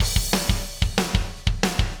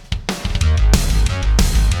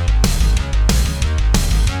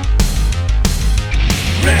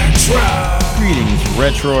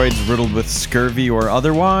Retroids riddled with scurvy or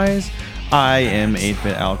otherwise. I am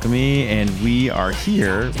 8-Bit Alchemy, and we are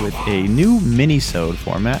here with a new mini-sode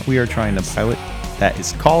format we are trying to pilot that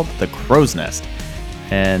is called the Crow's Nest.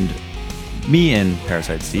 And me and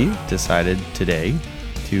Parasite Steve decided today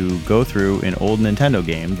to go through an old Nintendo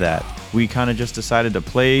game that we kind of just decided to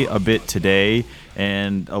play a bit today,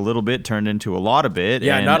 and a little bit turned into a lot of bit.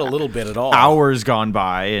 Yeah, and not a little bit at all. Hours gone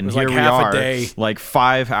by, and here like we half are, a day. like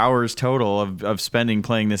 5 hours total of spending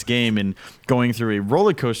playing this game and going through a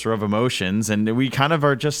roller coaster of emotions. And we kind of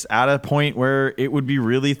are just at a point where it would be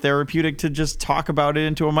really therapeutic to just talk about it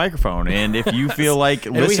into a microphone. And if you feel like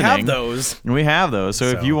and listening, we have those. So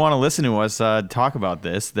if you want to listen to us talk about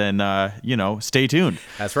this, then stay tuned.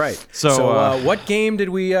 That's right. So, what game did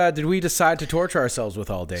we decide to torture ourselves with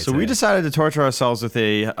all day? So today? we decided to torture ourselves with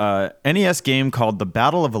a NES game called The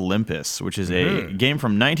Battle of Olympus, which is a game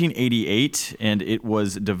from 1988, and it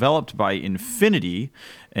was developed by Infinity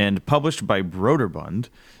and published by Broderbund.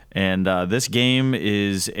 And this game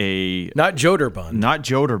is not Joderbund. Not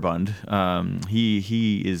Joderbund.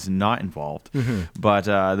 He is not involved.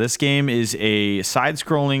 But this game is a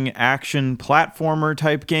side-scrolling action platformer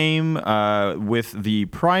type game with the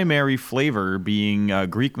primary flavor being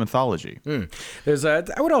Greek mythology.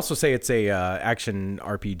 I would also say it's a action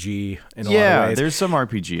RPG in a lot of Yeah, ways. there's some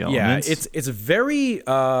RPG elements. Yeah, it's very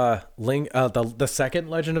Link, the second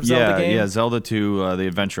Legend of Zelda game. Yeah, Zelda 2, The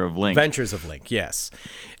Adventure of Link. Adventures of Link, yes.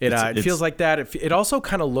 It feels like that. It also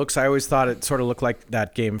kind of looks, I always thought it sort of looked like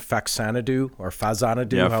that game Faxanadu or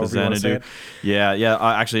Fazanadu, however you want to say it. Yeah.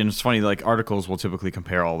 Actually, and it's funny, like articles will typically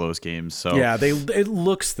compare all those games. So yeah, it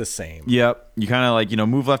looks the same. Yep. You kind of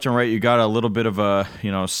move left and right. You got a little bit of a,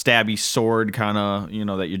 stabby sword kind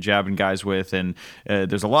of, that you're jabbing guys with. And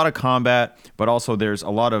there's a lot of combat, but also there's a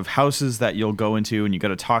lot of houses that you'll go into and you got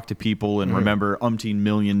to talk to people and remember umpteen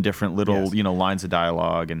million different little, lines of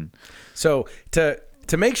dialogue. And so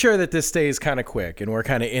to make sure that this stays kind of quick and we're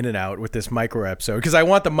kind of in and out with this micro episode, because I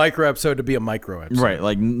want the micro episode to be a micro episode. Right,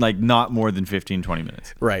 like not more than 15, 20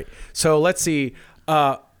 minutes. Right. So let's see.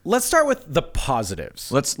 Let's start with the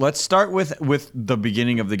positives. Let's start with the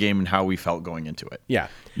beginning of the game and how we felt going into it. Yeah.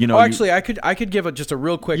 I could give just a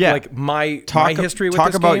real quick my history with this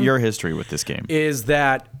game. Talk about your history with this game. Is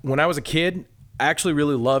that when I was a kid, I actually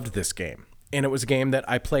really loved this game. And it was a game that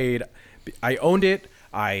I played. I owned it.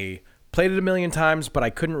 I played it a million times, but I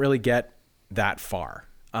couldn't really get that far.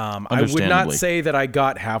 I would not say that I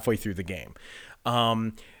got halfway through the game.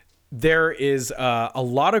 There is a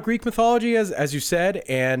lot of Greek mythology, as you said,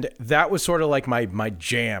 and that was sort of like my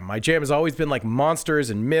jam. My jam has always been like monsters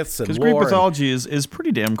and myths and lore. Because Greek mythology is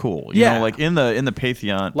pretty damn cool. You know, like in the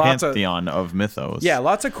pantheon of mythos. Yeah,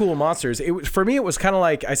 lots of cool monsters. For me, it was kind of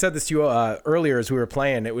like, I said this to you earlier as we were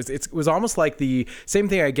playing. It was almost like the same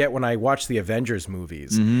thing I get when I watch the Avengers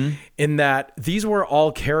movies, in that these were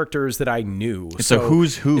all characters that I knew. It's a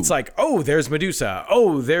who's who. It's like, oh, there's Medusa.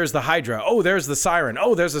 Oh, there's the Hydra. Oh, there's the Siren.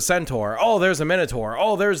 Oh, there's the Centaur. Oh, there's a Minotaur.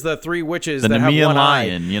 Oh, there's the three witches that have one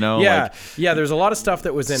lion, eye. Yeah, there's a lot of stuff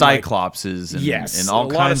that was in Cyclopses and all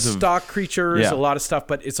kinds of stock creatures, a lot of stuff,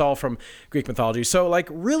 but it's all from Greek mythology. So like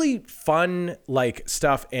really fun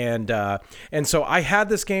stuff, and so I had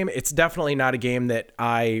this game. It's definitely not a game that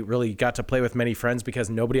I really got to play with many friends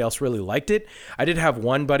because nobody else really liked it. I did have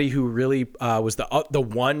one buddy who really was the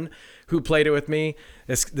one who played it with me.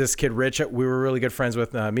 This kid Rich, we were really good friends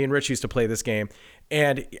with. Me and Rich used to play this game.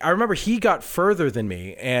 And I remember he got further than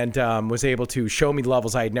me and was able to show me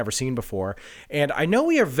levels I had never seen before. And I know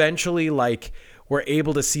we eventually were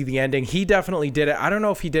able to see the ending. He definitely did it. I don't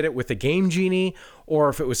know if he did it with the Game Genie or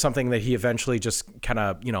if it was something that he eventually just kind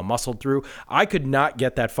of, muscled through. I could not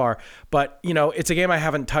get that far. But, it's a game I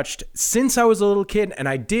haven't touched since I was a little kid. And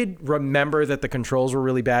I did remember that the controls were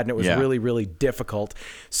really bad and it was really, really difficult.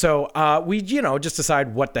 So we, just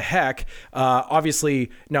decide what the heck.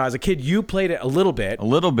 Obviously, now as a kid, you played it a little bit. A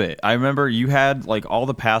little bit. I remember you had all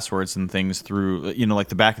the passwords and things through,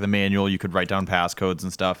 the back of the manual. You could write down passcodes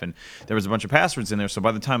and stuff. And there was a bunch of passwords in there. So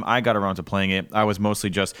by the time I got around to playing it, I was mostly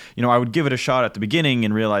just, I would give it a shot at the beginning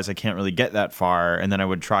and realize I can't really get that far, and then I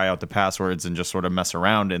would try out the passwords and just sort of mess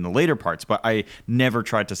around in the later parts, but I never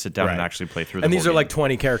tried to sit down and actually play through them. And these are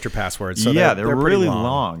 20 character passwords, so they're pretty really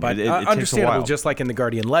long. But it understandable, takes a while. just like in the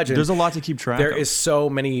Guardian Legend. There's a lot to keep track of. There is so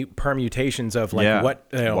many permutations of what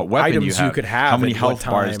weapon items you could have. How many health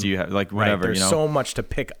bars do you have? Whatever. There's so much to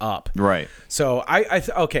pick up. Right. So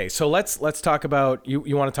okay. So let's talk about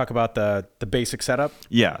you want to talk about the basic setup?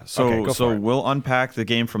 Yeah. So we'll unpack the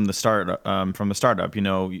game from the start startup.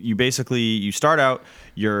 You start out,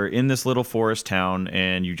 you're in this little forest town,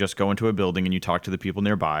 and you just go into a building and you talk to the people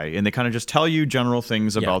nearby, and they kind of just tell you general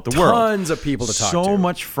things about the world. Tons of people to talk to. So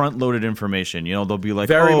much front-loaded information. They'll be like,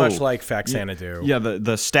 very much like Faxanadu. Yeah,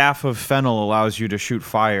 the staff of Fennel allows you to shoot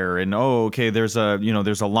fire, and okay, there's a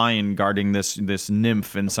lion guarding this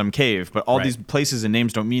nymph in some cave, but all these places and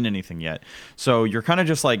names don't mean anything yet. So you're kind of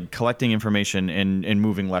just like collecting information and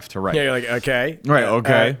moving left to right. Yeah, you're like, okay, right,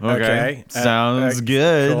 okay, sounds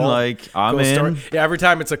good. Cool. Like I'm cool in. Story. Yeah, every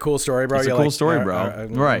time it's a cool story, bro. It's a cool story, bro.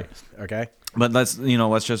 Right. Okay. But let's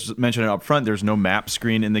just mention it up front. There's no map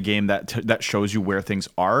screen in the game that shows you where things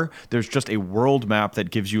are. There's just a world map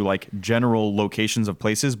that gives you like general locations of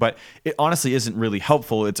places, but it honestly isn't really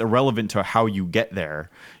helpful. It's irrelevant to how you get there.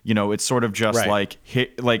 It's sort of just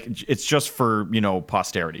it's just for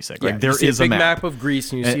posterity's sake. Like there is a big map. map of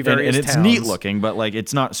Greece, and you see various and it's towns. neat looking, but like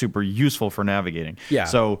it's not super useful for navigating. Yeah.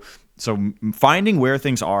 So finding where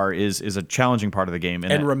things are is a challenging part of the game,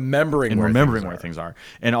 and remembering where things are,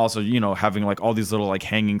 and also having like all these little like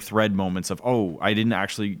hanging thread moments of I didn't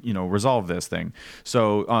actually resolve this thing.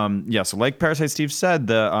 So so like Parasite Steve said,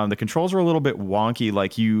 the controls are a little bit wonky.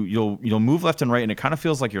 Like you'll move left and right, and it kind of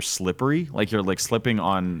feels like you're slippery, like you're like slipping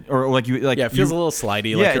on, or like you like it feels a little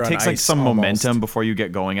slidey. Yeah, like it takes like some almost. momentum before you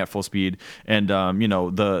get going at full speed, and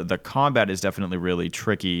the combat is definitely really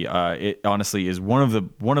tricky. It honestly is one of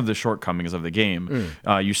the shortcomings of the game.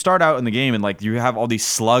 You start out in the game and like you have all these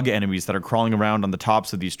slug enemies that are crawling around on the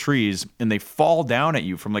tops of these trees, and they fall down at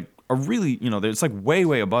you from like a really it's like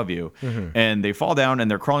way above you, and they fall down and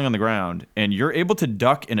they're crawling on the ground, and you're able to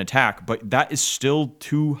duck and attack, but that is still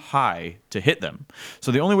too high to hit them.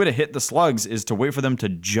 So the only way to hit the slugs is to wait for them to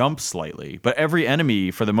jump slightly. But every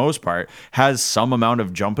enemy, for the most part, has some amount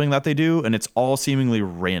of jumping that they do, and it's all seemingly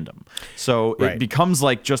random. So it becomes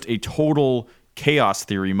like just a total chaos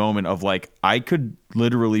theory moment of like, I could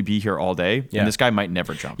literally be here all day, and this guy might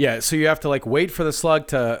never jump. Yeah, so you have to like wait for the slug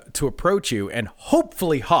to approach you and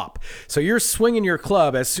hopefully hop. So you're swinging your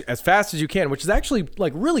club as fast as you can, which is actually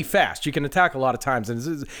like really fast. You can attack a lot of times,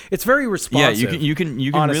 and it's very responsive. Yeah, you can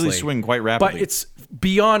really swing quite rapidly. But it's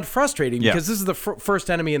beyond frustrating because this is the first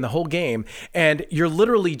enemy in the whole game, and you're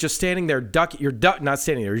literally just standing there you're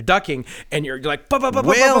ducking, and you're like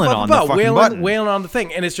wailing on the fucking button, wailing on the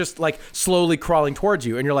thing, and it's just like slowly crawling towards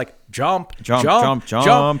you, and you're like, jump,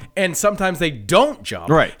 and sometimes they don't jump.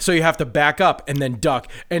 Right. So you have to back up and then duck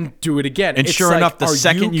and do it again. And sure enough, the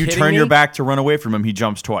second you turn your back to run away from him, he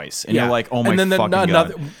jumps twice. And you're like, oh my fucking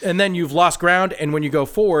God. And then you've lost ground, and when you go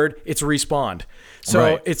forward, it's respawned.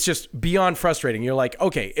 So it's just beyond frustrating. You're like,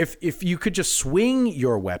 okay, if you could just swing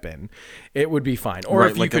your weapon, it would be fine. Or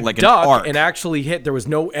if you could duck and actually hit, there was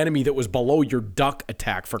no enemy that was below your duck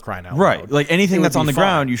attack, for crying out loud. Right. Like anything that's on the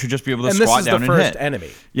ground, you should just be able to squat down and hit. And this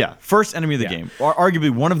is the first enemy. Yeah. First enemy of the game.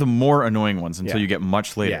 Arguably one of the more annoying ones until you get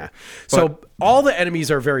much later. Yeah. So all the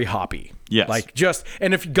enemies are very hoppy. Yes. Like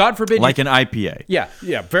and if God forbid. Like an IPA. Yeah.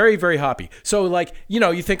 Yeah. Very, very hoppy. So like,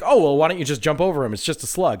 you think, oh, well, why don't you just jump over him? It's just a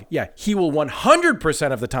slug. Yeah. He will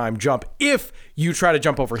 100% of the time jump if you try to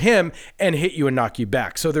jump over him and hit you and knock you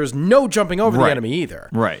back. So there's no jumping over the enemy either.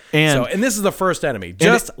 Right. And this is the first enemy.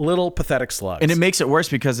 Just little pathetic slugs. And it makes it worse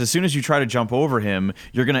because as soon as you try to jump over him,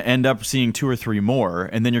 you're going to end up seeing 2 or 3 more,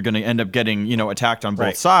 and then you're going to end up getting, attacked on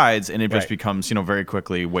both sides, and it just becomes, very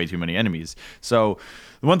quickly way too many enemies. So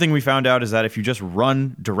the one thing we found out is that if you just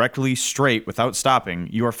run directly straight without stopping,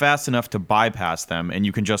 you are fast enough to bypass them, and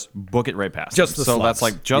you can just book it right past. Just them. the slugs. That's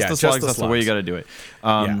like the slugs. That's the way you got to do it.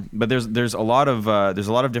 But there's a lot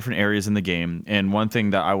of different areas in the game, and one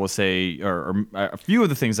thing that I will say, or a few of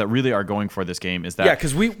the things that really are going for this game is that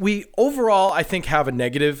because we overall I think have a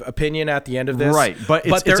negative opinion at the end of this, right? But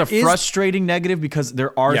it's a frustrating negative because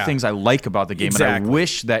there are things I like about the game, and I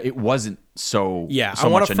wish that it wasn't so I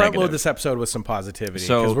want to front load this episode with some positivity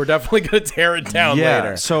because we're definitely going to tear it down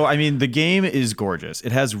later. So I mean, the game is gorgeous.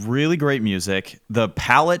 It has really great music. The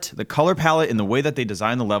color palette, and the way that they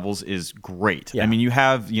design the levels is great. I mean, you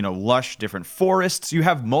have lush different forests. You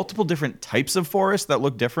have multiple different types of forests that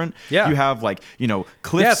look different. You have like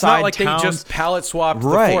cliffside it's not like towns. they just palette swapped the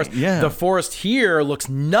forest. The forest here looks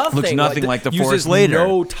nothing like the forest later.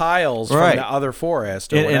 No tiles from the other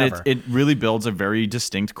forest or whatever. And it really builds a very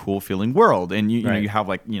distinct, cool feeling world. And you have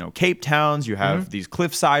like Cape Towns, you have these cliff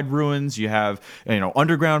cliffside ruins. You have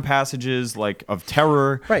underground passages like of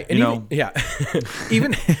terror. Right. And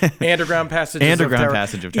even underground passages.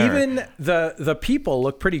 Passage of terror. Even the people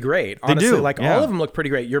look pretty great. Honestly, do, like yeah. all of them look pretty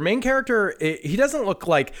great. Your main character, he doesn't look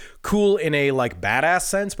like cool in a like badass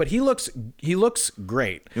sense, but he looks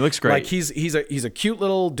great. He looks great. Like he's a cute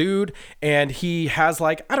little dude, and he has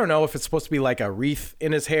like, I don't know if it's supposed to be like a wreath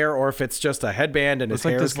in his hair or if it's just a headband and his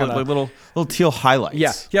hair is kind of little teal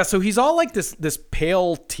highlights. Yeah. So he's all like this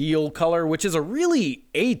pale teal color, which is a really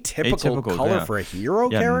atypical color for a hero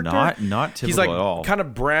character. Not typical he's like at all. Kind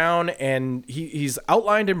of brown, and he's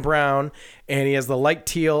outlined in brown, and he has the light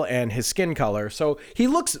teal and his skin color. So he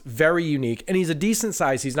looks very unique, and he's a decent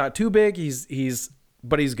size. He's not too big.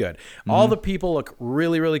 But he's good. All the people look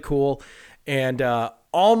really, really cool, and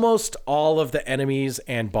almost all of the enemies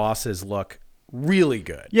and bosses look really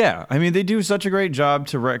good. Yeah, I mean, they do such a great job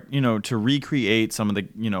to recreate some of the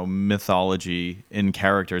mythology in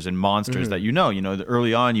characters and monsters that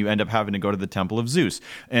early on you end up having to go to the Temple of Zeus,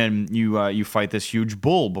 and you fight this huge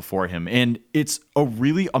bull before him, and it's a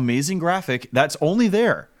really amazing graphic that's only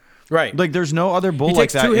there. Right. Like there's no other bull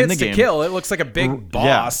like that in the game. He takes 2 hits to kill. It looks like a big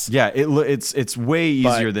boss. Yeah. It's way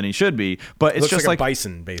easier than he should be, but it's just like a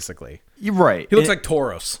bison basically. You're right. He looks like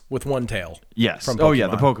Tauros with one tail. Yes. From the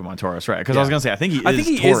Pokemon Tauros, right? Because I was gonna say I think he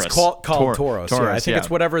is called Tauros. Tauros. Yeah, I think it's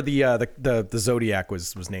whatever the Zodiac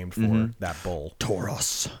was named for that bull.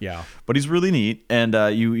 Tauros. Yeah. But he's really neat, and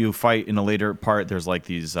you fight in a later part. There's like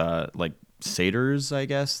these like satyrs, I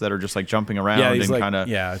guess, that are just like jumping around and like, kind of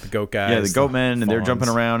the goat guys. Yeah, the goat men, and they're jumping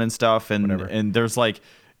around and stuff, and there's like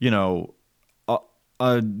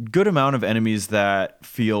a good amount of enemies that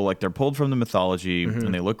feel like they're pulled from the mythology,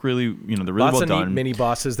 and they look really they're really Lots well of done. Neat mini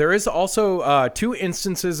bosses. There is also 2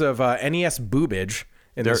 instances of NES boobage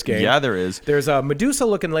in this game. Yeah, there is. There's a Medusa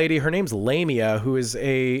looking lady. Her name's Lamia, who is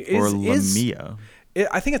Lamia.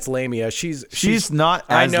 I think it's Lamia. She's not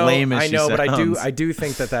as lame as she sounds. but I do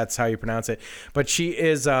think that's how you pronounce it. But she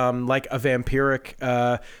is like a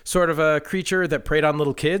vampiric sort of a creature that preyed on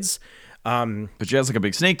little kids. But she has like a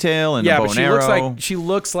big snake tail and a bow and arrow. She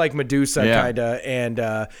looks like Medusa kinda,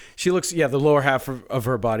 and she looks the lower half of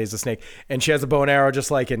her body is a snake, and she has a bow and arrow just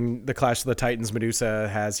like in the Clash of the Titans Medusa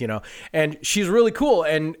has, and she's really cool,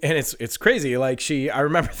 and it's crazy. Like I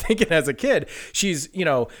remember thinking as a kid, she's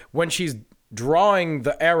when she's drawing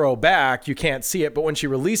the arrow back, you can't see it, but when she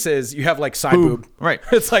releases, you have like side boob. Right.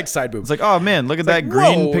 It's like side boob. It's like, oh man, look at that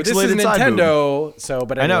green pixelated this is side Nintendo. boob. So,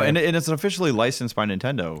 but I anyway. know, and it's officially licensed by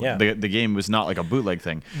Nintendo. Yeah. The game was not like a bootleg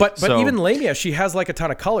thing. But even Lamia, she has like a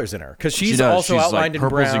ton of colors in her because she's also outlined like in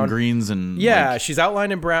purples brown and greens and she's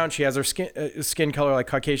outlined in brown. She has her skin color like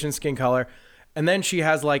Caucasian skin color. And then she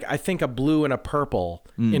has like, I think, a blue and a purple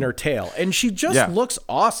in her tail. And she just looks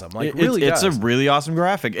awesome. Like it's a really awesome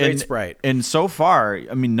graphic. Great sprite. And so far,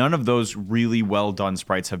 I mean, none of those really well done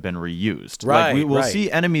sprites have been reused. Right. Like we'll see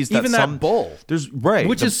enemies that even that bull.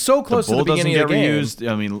 Which is so close to the beginning of the game. Reused.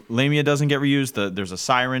 I mean, Lamia doesn't get reused. There's a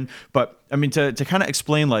siren. But I mean, to kind of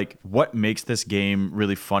explain like what makes this game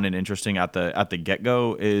really fun and interesting at the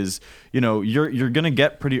get-go is, you're gonna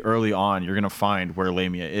get pretty early on, you're gonna find where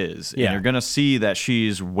Lamia is. And you're gonna see that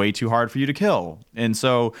she's way too hard for you to kill. And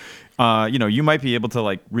so you might be able to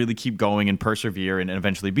like really keep going and persevere and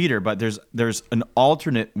eventually beat her, but there's an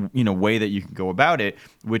alternate way that you can go about it,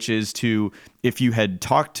 which is to, if you had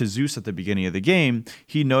talked to Zeus at the beginning of the game,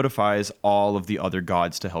 he notifies all of the other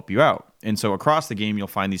gods to help you out. And so across the game, you'll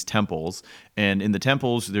find these temples, and in the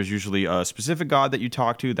temples, there's usually a specific god that you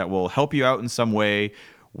talk to that will help you out in some way,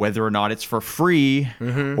 whether or not it's for free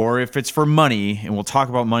or if it's for money, and we'll talk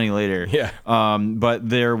about money later. Yeah. But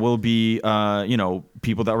there will be,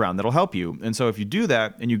 people around that'll help you. And so if you do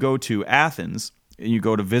that and you go to Athens and you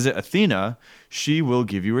go to visit Athena, she will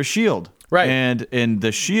give you a shield. Right. And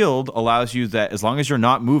the shield allows you that as long as you're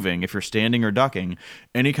not moving, if you're standing or ducking,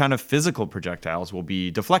 any kind of physical projectiles will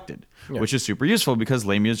be deflected, which is super useful because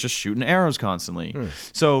Lamia is just shooting arrows constantly.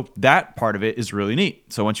 So that part of it is really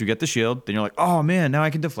neat. So once you get the shield, then you're like, oh man, now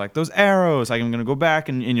I can deflect those arrows. I'm going to go back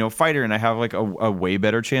and fight her, and I have like a way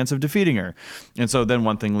better chance of defeating her. And so then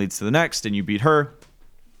one thing leads to the next, and you beat her.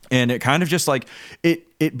 And it kind of just like,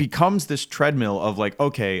 it becomes this treadmill of like,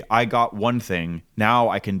 okay, I got one thing, now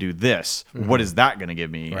I can do this. What is that going to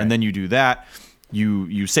give me? Right. And then you do that.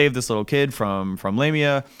 You save this little kid from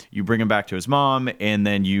Lamia, you bring him back to his mom, and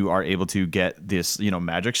then you are able to get this,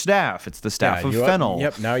 magic staff. It's the Staff of Fennel.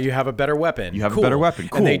 Yep, now you have a better weapon. You have a better weapon.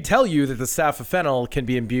 Cool. And they tell you that the Staff of Fennel can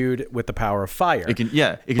be imbued with the power of fire. It can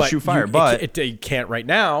shoot fire, but it can't right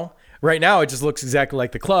now. Right now, it just looks exactly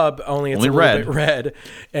like the club, only it's Only a little bit red.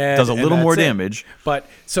 And, Does a little and more that's it. damage. But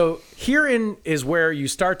so herein is where you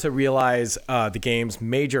start to realize the game's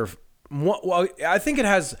major. Well, I think it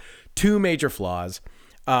has two major flaws.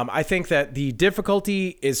 I think that the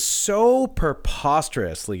difficulty is so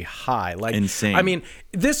preposterously high, like insane. I mean,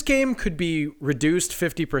 this game could be reduced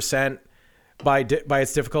 50% by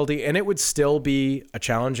its difficulty, and it would still be a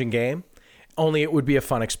challenging game. Only it would be a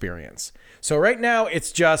fun experience. So right now,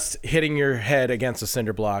 it's just hitting your head against a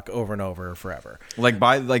cinder block over and over forever. Like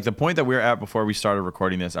by the point that we were at before we started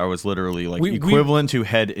recording this, I was literally like We- equivalent to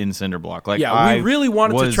head in cinder block. Like Yeah, we really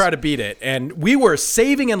wanted to try to beat it, and we were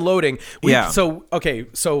saving and loading. Yeah.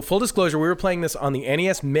 So full disclosure, we were playing this on the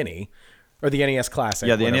NES Mini, or the NES Classic.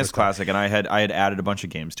 Yeah, the whatever NES it's called. Classic, and I had added a bunch of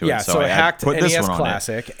games to it. Yeah, so I it had hacked put this NES one on it.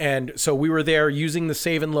 Classic, and so we were there using the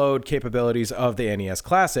save and load capabilities of the NES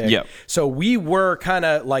Classic. Yep. So we were kind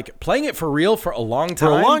of like playing it for real for a long time.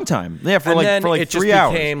 For a long time. Yeah, for and like then for like it 3 just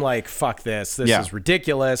hours. became like, fuck this. This Yeah. is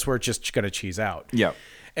ridiculous. We're just gonna cheese out. Yep.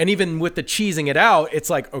 And even with the cheesing it out, it's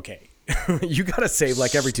like, okay, you gotta save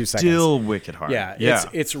like every 2 seconds. Still wicked hard. Yeah,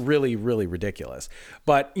 it's really, really ridiculous.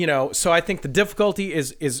 But so I think the difficulty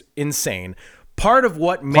is insane. Part of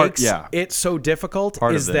what makes it so difficult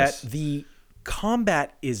Part of is that this. the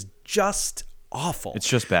combat is just awful. It's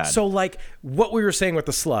just bad. So like what we were saying with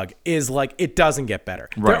the slug is like it doesn't get better.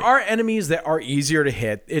 Right. There are enemies that are easier to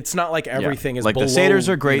hit. It's not like everything is like below, the satyrs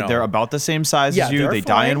are great. you know. They're about the same size Yeah, as you. they're They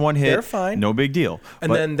die in fine. one hit. They're fine. No big deal. And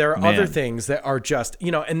But, then there are man, other things that are just,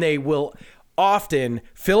 and they will often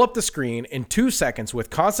fill up the screen in 2 seconds with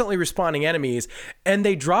constantly respawning enemies, and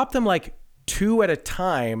they drop them like 2 at a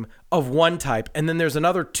time of one type, and then there's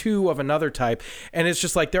another 2 of another type, and it's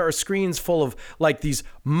just like there are screens full of like these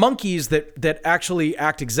monkeys that actually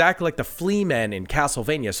act exactly like the flea men in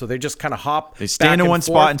Castlevania. So they just kind of hop. They stand in back one and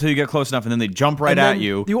spot forth. until you get close enough, and then they jump right And at then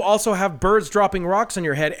you. You also have birds dropping rocks on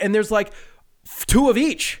your head, and there's like 2 of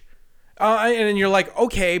each. And you're like,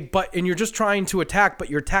 okay, and you're just trying to attack, but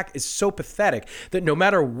your attack is so pathetic that no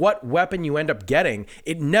matter what weapon you end up getting,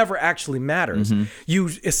 it never actually matters.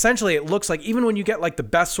 You essentially, it looks like, even when you get like the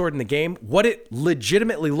best sword in the game, what it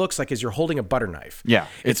legitimately looks like is you're holding a butter knife. Yeah,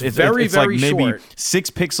 it's very, very like maybe short.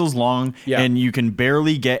 6 pixels long, Yeah. and you can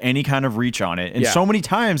barely get any kind of reach on it. And Yeah. so many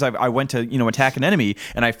times I went to attack an enemy,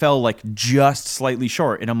 and I fell like just slightly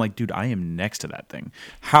short, and I'm like, dude, I am next to that thing.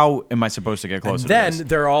 How am I supposed to get closer? Then to this?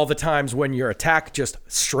 there are all the times when your attack just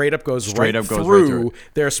straight up goes right right through through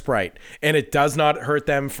their sprite, and it does not hurt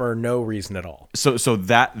them for no reason at all. So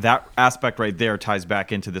that aspect right there ties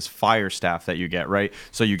back into this fire staff that you get, right?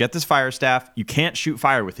 So you get this fire staff, you can't shoot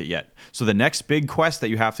fire with it yet. So the next big quest that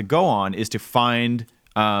you have to go on is to find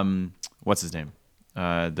what's his name?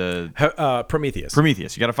 Prometheus.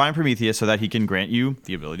 Prometheus. You got to find Prometheus so that he can grant you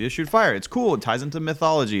the ability to shoot fire. It's cool. It ties into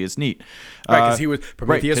mythology. It's neat. Right, because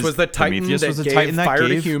Prometheus 'cause was the titan Prometheus that was the gave titan that fire to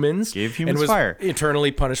gave- humans, gave and humans was fire.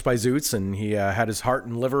 eternally punished by Zeus, and he had his heart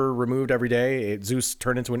and liver removed every day. Zeus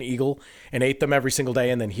turned into an eagle and ate them every single day,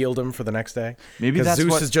 and then healed him for the next day. Maybe 'Cause that's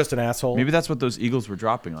Zeus what- is just an asshole. Maybe that's what those eagles were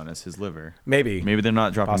dropping on us, his liver. Maybe they're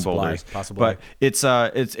not dropping Possibly. boulders. Possibly. But it's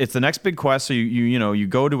the next big quest. So you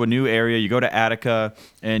go to a new area. You go to Attica,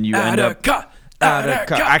 and you end up.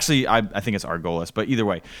 Actually, I think it's Argolis, but either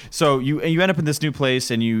way. So you end up in this new place,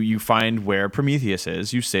 and you find where Prometheus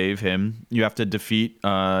is. You save him. You have to defeat,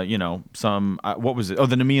 some what was it? Oh,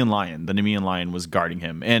 the Nemean lion. The Nemean lion was guarding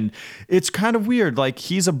him, and it's kind of weird. Like,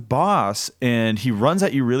 he's a boss, and he runs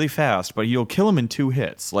at you really fast, but you'll kill him in 2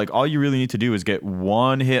 hits. Like, all you really need to do is get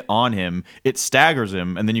 1 hit on him. It staggers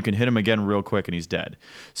him, and then you can hit him again real quick, and he's dead.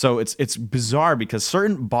 So it's bizarre because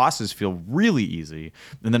certain bosses feel really easy,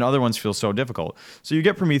 and then other ones feel so difficult. So you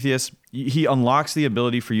get Prometheus. He unlocks the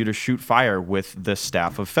ability for you to shoot fire with the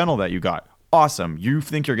Staff of Fennel that you got. Awesome. You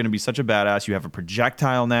think you're going to be such a badass. You have a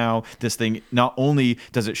projectile now. This thing, not only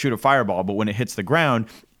does it shoot a fireball, but when it hits the ground,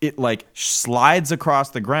 it like slides across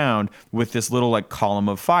the ground with this little like column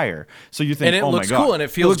of fire. So you think, and it oh looks my God. cool, and it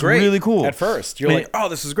feels great. Really cool. At first, you're like, oh,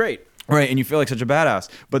 this is great. Right, and you feel like such a badass.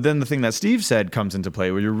 But then the thing that Steve said comes into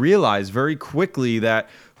play, where you realize very quickly that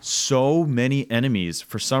so many enemies,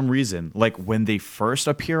 for some reason, like when they first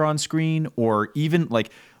appear on screen, or even like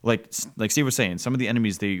Steve was saying, some of the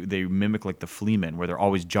enemies they mimic like the Fleamen, where they're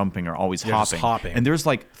always jumping or always just hopping. And there's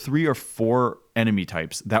like 3 or 4 enemy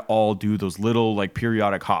types that all do those little like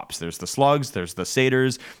periodic hops. There's the slugs, there's the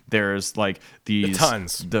satyrs, there's like these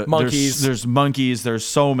tons. Monkeys. There's monkeys. There's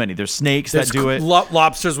so many. There's snakes that do it.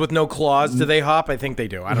 Lobsters with no claws. Do they hop? I think they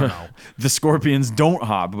do. I don't know. The scorpions don't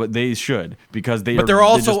hop, but they should, because But they're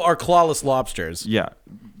also are clawless lobsters. Yeah.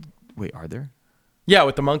 Wait, are there? Yeah,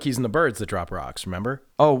 with the monkeys and the birds that drop rocks, remember?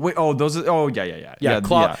 Oh, wait. Oh, those are... Oh, yeah.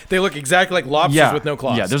 Yeah. They look exactly like lobsters with no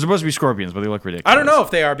claws. Yeah, they're supposed to be scorpions, but they look ridiculous. I don't know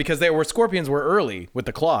if they are because scorpions were early with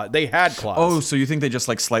the claw. They had claws. Oh, so you think they just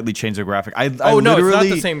like slightly changed their graphic? No, it's not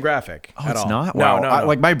the same graphic at it's all. not? Wow. No.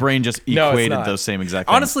 Like my brain just No, it's equated not. those same exact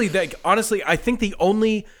things. Honestly, I think the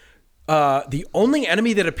only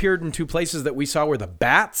enemy that appeared in two places that we saw were the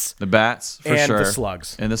bats. The bats, for and sure. the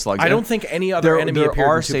slugs. And the slugs. I don't think any other enemy there appeared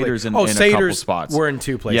are in two satyrs places. in a couple satyrs spots. were in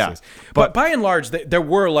two places. Yeah, but by and large, there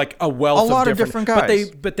were like a wealth a lot of different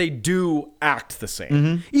guys. But they do act the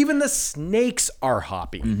same. Even the snakes are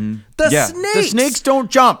hoppy. The snakes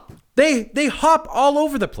don't jump. They hop all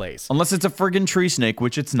over the place. Unless it's a friggin' tree snake,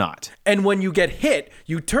 which it's not. And when you get hit,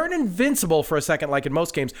 you turn invincible for a second, like in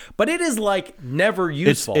most games, but it is like never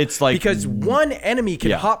useful. It's like... because one enemy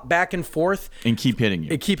can hop back and forth and keep hitting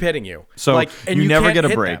you. So you never get a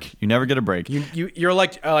hit break. them. You never get a break. You're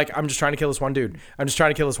like I'm just trying to kill this one dude. I'm just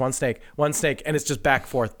trying to kill this one snake, and it's just back,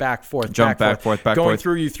 forth, jump back, forth, going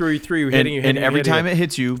through you, hitting you, and every time it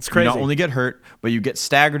hits you, it's crazy. You not only get hurt, but you get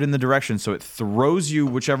staggered in the direction, so it throws you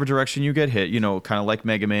whichever direction you get hit. You know, kind of like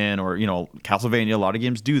Mega Man or Castlevania. A lot of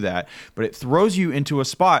games do that, but it throws you into a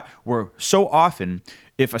spot where so often,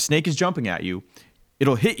 if a snake is jumping at you,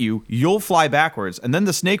 it'll hit you, you'll fly backwards, and then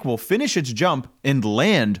the snake will finish its jump and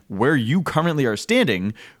land where you currently are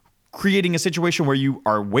standing, creating a situation where you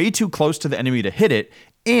are way too close to the enemy to hit it,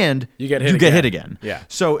 and you get hit again. Yeah.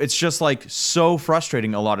 So it's just like so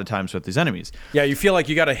frustrating a lot of times with these enemies. Yeah, you feel like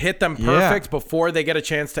you got to hit them perfect before they get a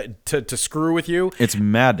chance to screw with you. It's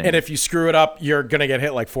maddening. And if you screw it up, you're going to get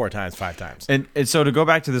hit like 4 times, 5 times. And so to go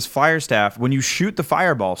back to this fire staff, when you shoot the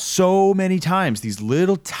fireball so many times, these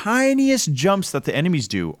little tiniest jumps that the enemies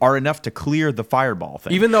do are enough to clear the fireball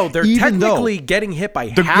thing. Even though they're technically getting hit by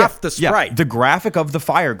half the sprite. Yeah, the graphic of the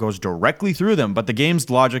fire goes directly through them, but the game's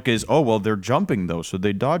logic is, oh, well, they're jumping though, so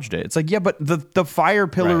they dodged it. It's like, yeah, but the fire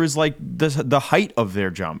pillar is like the height of their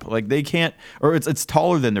jump. Like they can't, or it's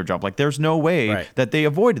taller than their jump. Like there's no way that they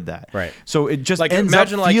avoided that. Right. So it just ends up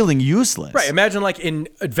feeling useless. Right. Imagine like in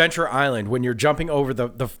Adventure Island when you're jumping over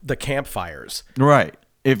the campfires. Right.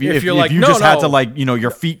 If you had to like,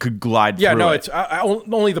 your feet could glide through no, it. it's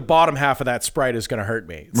only the bottom half of that sprite is going to hurt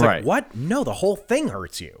me. It's like, what? No, the whole thing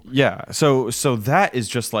hurts you. Yeah. So that is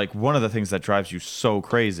just like one of the things that drives you so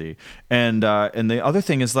crazy. And the other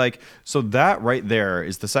thing is like, so that right there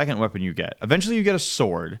is the second weapon you get. Eventually you get a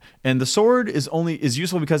sword, and the sword is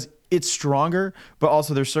useful because it's stronger, but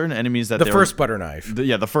also there's certain enemies that the first butter knife.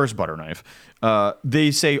 The first butter knife.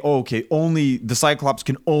 They say, okay, only the Cyclops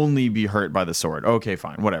can only be hurt by the sword. Okay,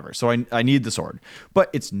 fine, whatever. So I need the sword, but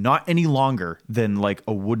it's not any longer than like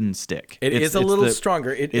a wooden stick. It's a little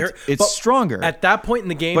stronger. It's stronger at that point in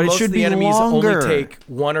the game. But most it should of the be enemies longer. only take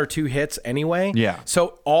 1 or 2 hits anyway. Yeah.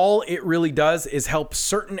 So all it really does is help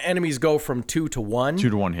certain enemies go from 2 to 1. 2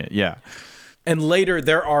 to 1 hit. Yeah. And later,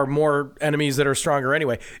 there are more enemies that are stronger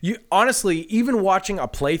anyway. You honestly, even watching a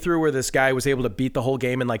playthrough where this guy was able to beat the whole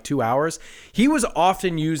game in like 2 hours, he was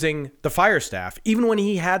often using the fire staff, even when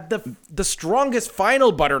he had the strongest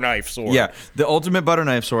final butter knife sword. Yeah, the ultimate butter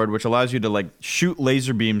knife sword, which allows you to like shoot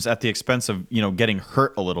laser beams at the expense of getting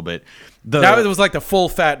hurt a little bit. Now it was like the full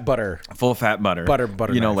fat butter. Full fat butter. Butter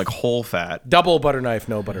knife. Like whole fat. Double butter knife,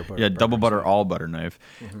 no butter. Yeah, double butter, all butter knife.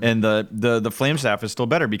 Mm-hmm. And the flame staff is still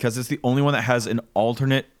better because it's the only one that has an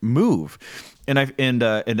alternate move. And I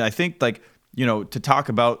think like, to talk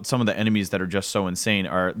about some of the enemies that are just so insane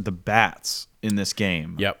are the bats in this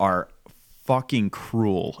game. Yep. Are fucking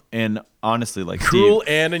cruel and honestly like cruel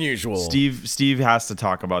and unusual. Steve has to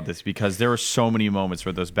talk about this because there were so many moments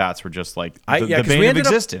where those bats were just like the bane of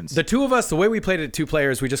existence. The two of us, the way we played it 2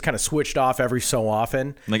 players, we just kind of switched off every so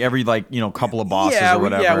often. Like every couple of bosses or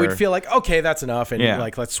whatever. Yeah, we'd feel like, okay, that's enough, and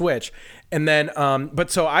like let's switch. And then,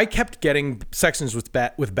 but so I kept getting sections with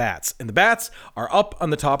bats, and the bats are up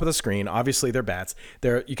on the top of the screen. Obviously, they're bats.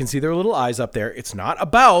 You can see their little eyes up there. It's not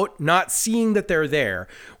about not seeing that they're there.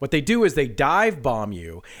 What they do is they dive bomb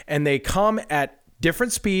you, and they come at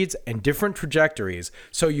different speeds and different trajectories,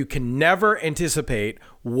 so you can never anticipate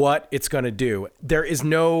what it's going to do. There is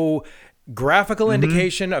no graphical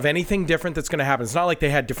indication of anything different that's going to happen. It's not like they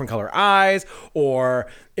had different color eyes, or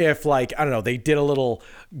if like, I don't know, they did a little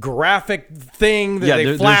graphic thing that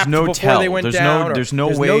they flapped before they went down. There's no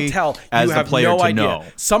way tell. as you the have player no to idea. know.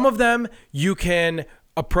 Some of them you can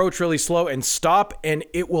approach really slow and stop, and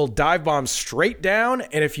it will dive bomb straight down.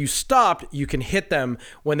 And if you stopped, you can hit them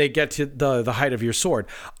when they get to the height of your sword.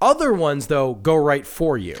 Other ones, though, go right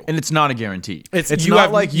for you. And it's not a guarantee. It's It's you not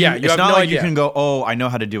have- like yeah, you, you it's have not no like idea. you can go, oh, I know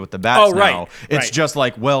how to deal with the bats Oh, right, now. It's right. just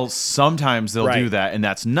like, well, sometimes they'll do Right. that, and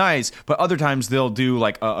that's nice. But other times they'll do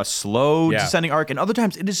like a slow Yeah. descending arc, and other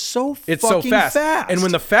times it is so It's fucking so fast. And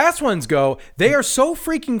when the fast ones go, they are so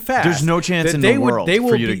freaking fast. There's no chance that in the they would- world they will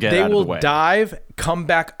for you to be- get they out of the will way. dive, come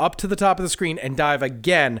back up to the top of the screen, and dive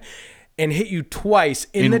again, and hit you twice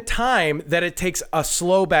in the time that it takes a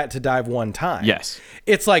slow bat to dive one time. Yes.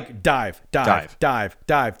 It's like dive, dive, Dive. dive,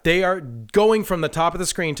 dive. They are going from the top of the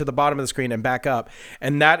screen to the bottom of the screen and back up.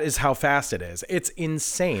 And that is how fast it is. It's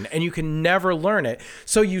insane. And you can never learn it.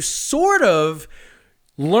 So you sort of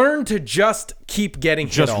learn to just keep getting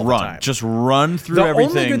hit just all run, the time. just run through The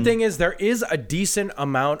everything. only good thing is there is a decent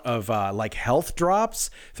amount of like health drops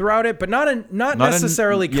throughout it, but not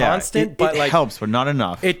necessarily constant. But it like helps, but not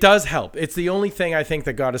enough. it does help. It's the only thing I think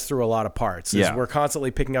that got us through a lot of parts. Is Yeah. we're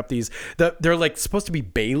constantly picking up these. They're like supposed to be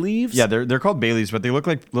bay leaves. Yeah, they're called Baileys, but they look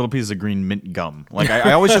like little pieces of green mint gum. Like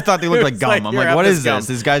I always just thought they looked like It's gum. like, I'm here, like, have what this is gum. this?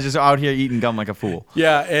 This guy's just out here eating gum like a fool.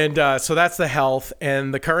 Yeah, and so that's the health,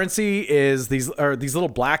 and the currency is these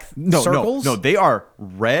little black circles. No, they are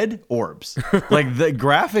red orbs. Like the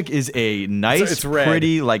graphic is a nice, it's red.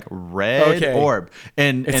 pretty, like red Okay. orb.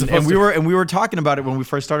 And supposed we were talking about it when we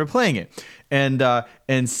first started playing it.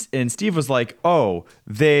 And Steve was like, oh,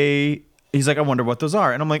 he's like, I wonder what those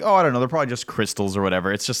are. And I'm like, oh, I don't know. They're probably just crystals or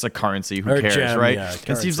whatever. It's just a currency. Who Or cares, gem, right? yeah, And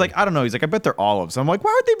currency. Steve's like, I don't know. He's like, I bet they're olives. I'm like,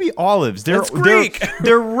 why would they be olives? That's Greek.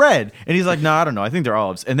 They're red. And he's like, no, I don't know. I think they're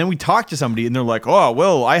olives. And then we talked to somebody and they're like, oh,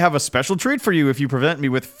 well, I have a special treat for you if you present me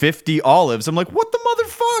with 50 olives. I'm like, what the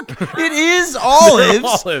motherfuck? It is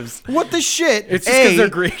olives. olives. What the shit? It's just 'cause they're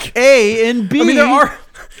Greek. A and B. I mean, there are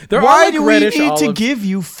Why like do we reddish need to olives. give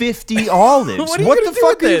you 50 olives? What are you what gonna the do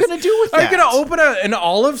fuck with are you this? going to do with Are that? you gonna open an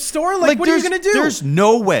olive store? Like what are you gonna do? There's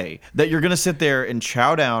no way that you're gonna sit there and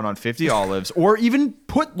chow down on 50 olives, or even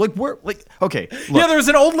put okay. Look, Yeah, there was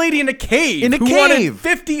an old lady in a cave In a who wanted cave.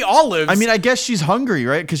 50 olives. I mean, I guess she's hungry,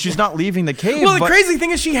 right? Because she's not leaving the cave. well, the but crazy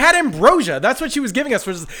thing is she had ambrosia. That's what she was giving us,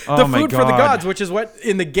 was the Oh my food for the God. gods, which is what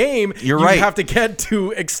in the game You're you right. have to get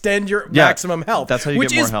to extend your Yeah, maximum health. that's how you which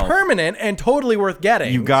get more is health. permanent and totally worth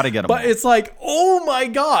getting. You gotta get 'em But all. it's like, oh my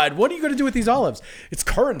God, what are you going to do with these olives? It's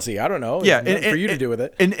currency. I don't know. yeah, It's nothing for you to do with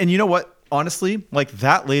it. And you know what? Honestly, like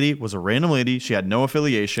that lady was a random lady. She had no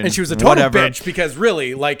affiliation. And she was a total whatever. bitch because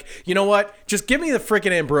really, like, you know what? Just give me the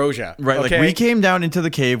freaking ambrosia. Right, okay? like we came down into the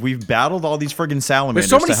cave. We've battled all these friggin' salamanders.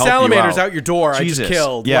 There's so many to help you salamanders out out your door. Jesus. I just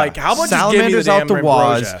killed. Yeah. Like, how about just give me the salamanders out damn the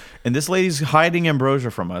waz, ambrosia? and this lady's hiding ambrosia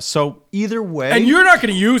from us. So either way, And you're not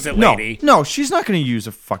going to use it, no, lady. no, she's not going to use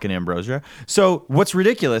a fucking ambrosia. So what's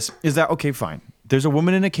ridiculous is that okay, fine. There's a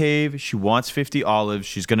woman in a cave. She wants 50 olives.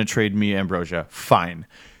 She's going to trade me ambrosia. Fine.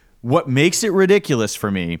 What makes it ridiculous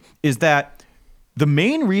for me is that the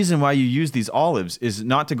main reason why you use these olives is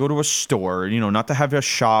not to go to a store, not to have a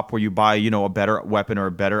shop where you buy, a better weapon or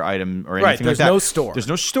a better item or anything like that. there's no store. There's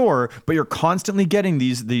no store, but you're constantly getting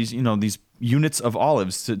these units of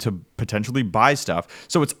olives to potentially buy stuff.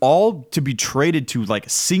 So it's all to be traded to like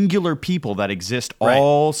singular people that exist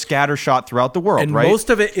all scattershot throughout the world, And right? most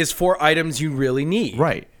of it is for items you really need.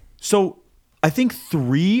 Right. So I think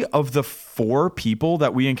 3 of the 4 people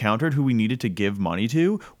that we encountered who we needed to give money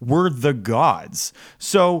to were the gods.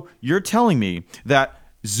 So you're telling me that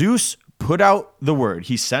Zeus put out the word.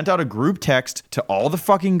 He sent out a group text to all the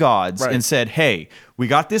fucking gods and said, hey, we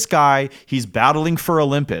got this guy. He's battling for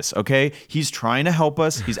Olympus. Okay. He's trying to help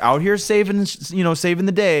us. He's out here saving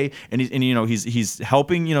the day. And he's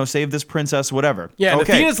helping, save this princess, whatever. Yeah, and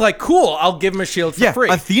okay. Athena's like, cool, I'll give him a shield for free.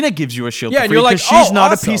 Athena gives you a shield Yeah, for and free you're like, because she's oh,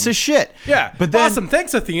 not awesome. a piece of shit. Yeah, but then, awesome.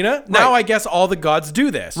 Thanks, Athena. Now I guess all the gods do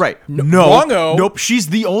this. Right. Wrongo. Nope. She's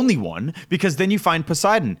the only one because then you find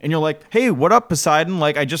Poseidon and you're like, hey, what up, Poseidon?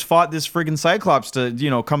 Like, I just fought this friggin' Cyclops to,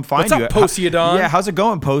 come find What's you. up, Poseidon? Yeah, how's it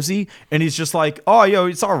going, Posey? And he's just like, oh, yo,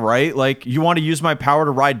 it's all right. Like, you want to use my power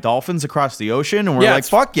to ride dolphins across the ocean? And we're Yeah, like,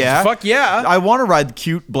 fuck yeah. fuck yeah. I want to ride the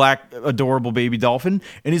cute, black, adorable baby dolphin.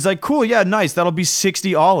 And he's like, cool, yeah, nice. That'll be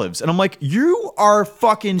 60 olives. And I'm like, you are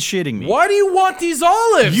fucking shitting me. Why do you want these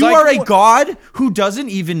olives? You Like, are a god who doesn't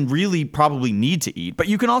even really probably need to eat, but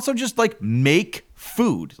you can also just like make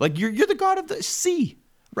food. Like you're the god of the sea,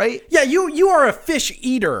 right? Yeah, you are a fish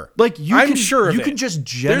eater. Like I'm sure of you it. can just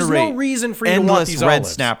generate There's no reason for you to endless want these red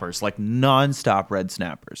olives. snappers, like non-stop red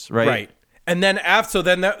snappers, right? Right. And then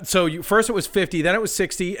first it was 50, then it was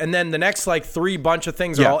 60, and then the next like 3 bunch of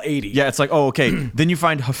things are all 80. Yeah, it's like, oh, okay. Then you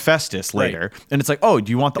find Hephaestus later, and it's like, oh,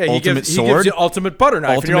 do you want the ultimate sword? He gives you ultimate butter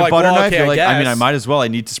knife. Ultimate and you're like, butter well, knife. okay, You're like, I mean, guess. I might as well. I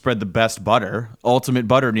need to spread the best butter. Ultimate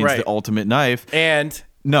butter needs the ultimate knife. And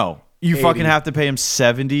no, you 80. fucking have to pay him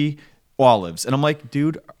 70 olives. And I'm like,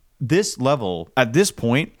 dude, this level at this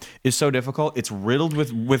point is so difficult. It's riddled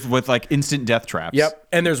with like instant death traps. Yep.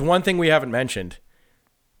 And there's one thing we haven't mentioned,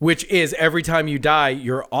 which is every time you die,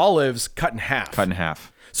 your olives cut in half. Cut in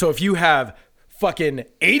half. So if you have fucking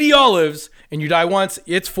 80 olives and you die once,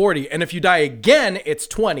 it's 40. And if you die again, it's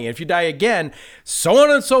 20. And if you die again, so on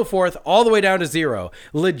and so forth, all the way down to 0.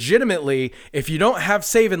 Legitimately, if you don't have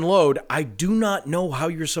save and load, I do not know how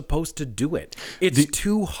you're supposed to do it. It's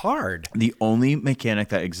too hard. The only mechanic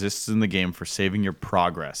that exists in the game for saving your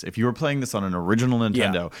progress, if you were playing this on an original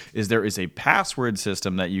Nintendo, is there is a password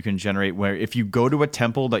system that you can generate where if you go to a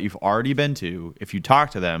temple that you've already been to, if you talk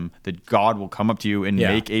to them, the god will come up to you and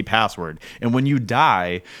make a password. And when you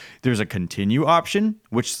die, there's a continue option,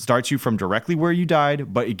 which starts you from directly where you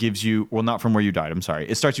died, but it gives you, well, not from where you died, I'm sorry.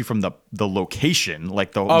 It starts you from the location,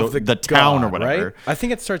 like the town god, or whatever. Right? I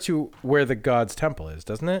think it starts you where the god's temple is,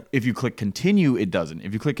 doesn't it? If you click continue, it doesn't.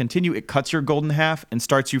 If you click continue, it cuts your gold in half and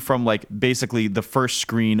starts you from like basically the first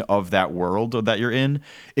screen of that world that you're in.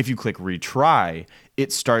 If you click retry,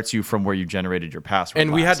 it starts you from where you generated your password.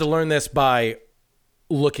 And we had to learn this by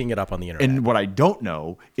looking it up on the internet. And what I don't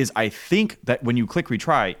know is I think that when you click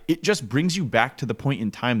retry, it just brings you back to the point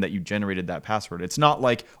in time that you generated that password. It's not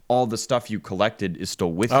like all the stuff you collected is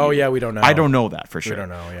still with you. Oh, yeah, we don't know. I don't know that for sure. We don't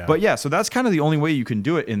know, yeah. But yeah, so that's kind of the only way you can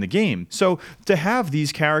do it in the game. So to have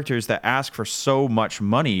these characters that ask for so much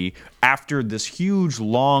money after this huge,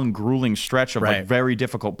 long, grueling stretch of like very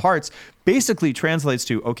difficult parts basically translates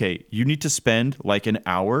to, okay, you need to spend like an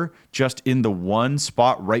hour just in the one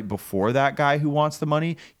spot right before that guy who wants the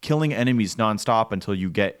money, killing enemies nonstop until you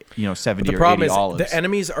get, 70 or 80 olives. The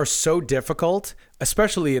enemies are so difficult,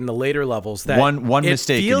 especially in the later levels, that one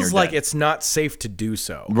mistake and it you're feels like dead. it's not safe to do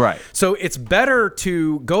so. Right. So it's better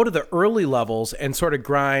to go to the early levels and sort of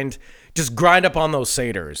grind up on those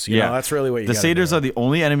satyrs. You know, that's really what you The gotta satyrs do. are the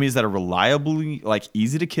only enemies that are reliably like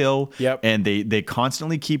easy to kill. Yep. And they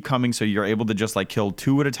constantly keep coming, so you're able to just like kill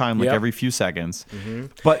 2 at a time, like every few seconds.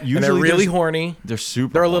 But usually And they're really horny. They're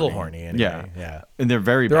super. They're a little horny anyway. Yeah. And they're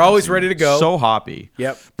very. They're always ready to go. So hoppy.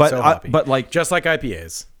 Yep. But so hoppy. but like just like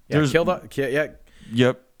IPAs. Yeah. There's-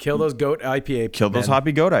 Yep. Kill those goat IPA. Kill those men.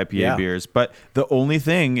 hoppy goat IPA beers. But the only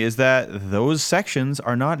thing is that those sections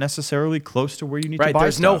are not necessarily close to where you need to buy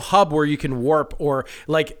There's no stuff. hub where you can warp, or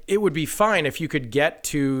like it would be fine if you could get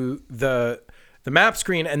to the map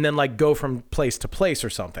screen and then like go from place to place or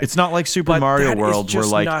something. It's not like Super But Mario that World is just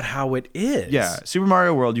where like not how it is. Yeah, Super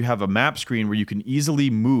Mario World, you have a map screen where you can easily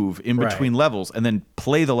move in between levels and then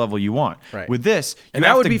play the level you want. Right. With this, you And that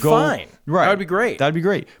have would to be go, fine. Right. That would be great. That'd be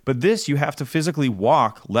great. But this, you have to physically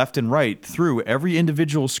walk left and right through every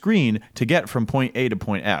individual screen to get from point A to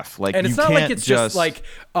point F. Like, And it's you not can't like it's just like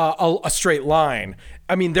a straight line.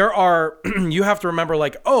 I mean, there are, you have to remember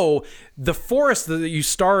like, oh, the forest that you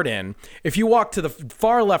start in, if you walk to the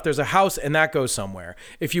far left, there's a house and that goes somewhere.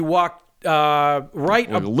 If you walk right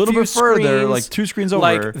a little bit further, like 2 screens over.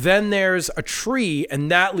 like then there's a tree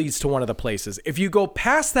and that leads to one of the places. If you go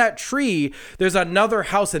past that tree, there's another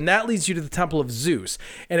house and that leads you to the Temple of Zeus.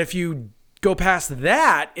 And if you go past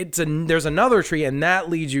that, there's another tree and that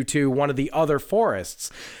leads you to one of the other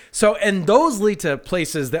forests. So, and those lead to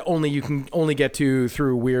places that you can only get to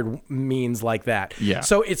through weird means like that. Yeah.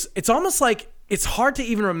 So it's almost like it's hard to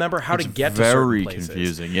even remember how to get to certain very places.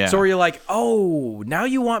 confusing, yeah. So where you're like, oh, now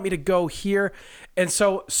you want me to go here. And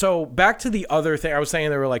so back to the other thing, I was saying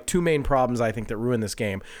there were like 2 main problems I think that ruin this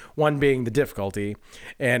game. One being the difficulty,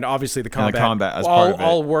 and obviously the combat. And the combat as part of it.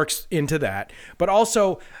 All works into that. But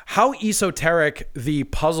also how esoteric the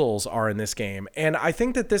puzzles are in this game. And I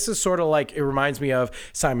think that this is sort of like, it reminds me of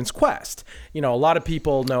Simon's Quest. A lot of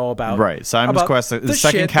people know about Simon's Quest, the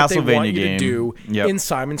second shit that they Castlevania want you game. to do Yep. in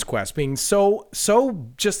Simon's Quest being so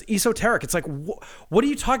just esoteric. It's like, what are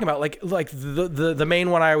you talking about? Like the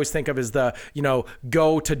main one I always think of is the,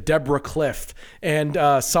 go to Deborah Cliff and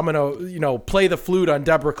summon play the flute on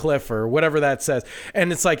Deborah Cliff or whatever that says.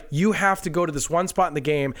 And it's like, you have to go to this one spot in the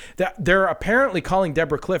game that they're apparently calling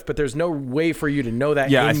Deborah Cliff, but there's no way for you to know that.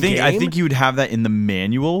 Yeah, in-game. I think you would have that in the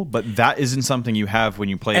manual, but that isn't something you have when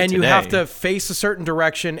you play it And today. you have to face a certain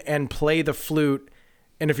direction and play the flute.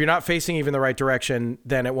 And if you're not facing even the right direction,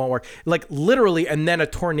 then it won't work. Like literally, and then a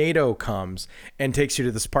tornado comes and takes you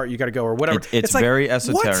to this part you got to go or whatever. It's like, very what?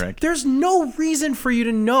 esoteric. There's no reason for you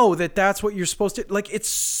to know that that's what you're supposed to. Like, it's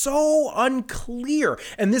so unclear.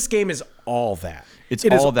 And this game is all that. It's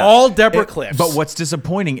It all is that. all Deborah Cliffs. But what's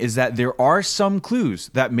disappointing is that there are some clues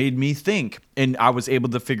that made me think, and I was able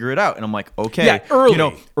to figure it out. And I'm like, okay, Yeah,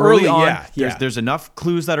 early on, yeah. there's enough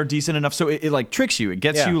clues that are decent enough, so it like tricks you. It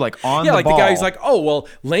gets you like on yeah, the like ball. the guy who's like, oh well,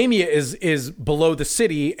 Lamia is below the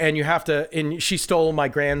city, and you have to, and she stole my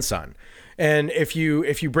grandson. And if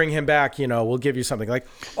you bring him back, we'll give you something. Like,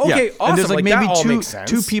 okay, awesome. And there's like maybe that all makes sense.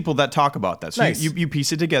 two people that talk about that. So Nice. you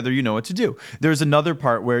piece it together, you know what to do. There's another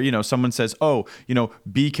part where, someone says, oh,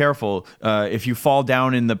 be careful. If you fall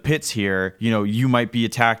down in the pits here, you might be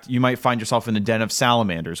attacked. You might find yourself in a den of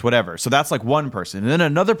salamanders, whatever. So that's like one person. And then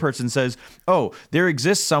another person says, oh, there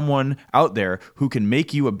exists someone out there who can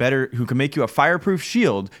make you a fireproof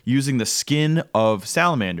shield using the skin of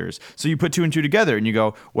salamanders. So you put two and two together and you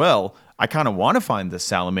go, well, I kind of want to find this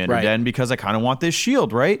salamander den because I kind of want this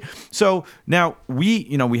shield, right? So now we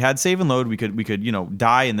had save and load. We could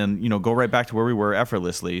die and then, go right back to where we were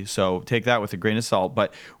effortlessly. So take that with a grain of salt.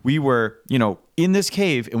 But we were, in this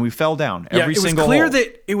cave and we fell down every single hole. It was clear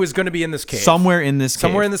that it was going to be in this cave. Somewhere in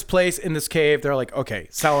this place, in this cave. They're like, okay,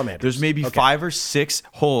 salamanders. There's maybe 5 or 6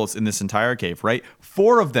 holes in this entire cave, right?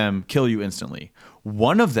 4 of them kill you instantly.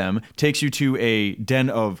 One of them takes you to a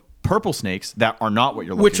den of purple snakes that are not what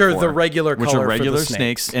you're looking for. Which are the regular color Which are regular for the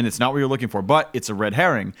snakes. And it's not what you're looking for. But it's a red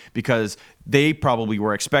herring because they probably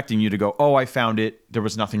were expecting you to go, oh, I found it. There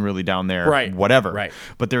was nothing really down there. Right. Whatever. Right.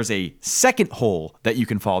 But there's a second hole that you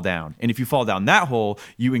can fall down. And if you fall down that hole,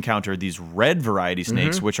 you encounter these red variety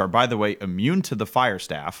snakes, which are, by the way, immune to the fire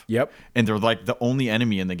staff. Yep. And they're like the only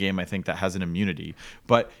enemy in the game, I think, that has an immunity.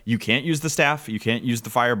 But you can't use the staff. You can't use the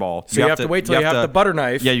fireball. So you have to wait till you have the butter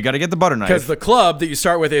knife. Yeah, you got to get the butter knife. Because the club that you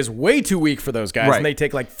start with is way too weak for those guys. Right. And they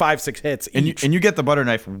take like 5-6 hits each. And you get the butter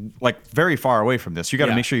knife like very far away from this. You got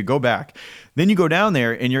to make sure you go back. Then you go down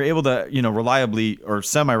there and you're able to, reliably or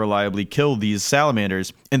semi-reliably kill these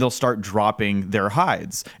salamanders, and they'll start dropping their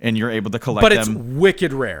hides, and you're able to collect them. But it's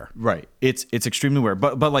wicked rare. Right. It's extremely rare.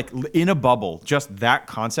 But like in a bubble, just that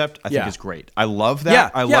concept I think is great. I love that. Yeah.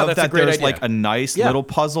 I love that's that a great there's idea. like a nice little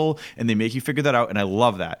puzzle and they make you figure that out, and I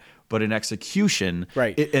love that. But in execution,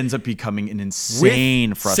 it ends up becoming an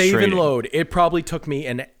insane frustrating. Save and load. It probably took me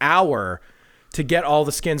an hour to get all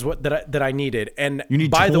the skins that I needed. And you need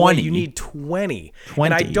by 20. the way, you need 20.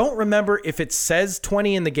 And I don't remember if it says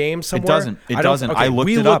 20 in the game somewhere. It doesn't. Okay, I looked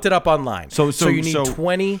we it looked up. it up online. So you need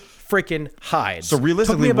 20 freaking hides. So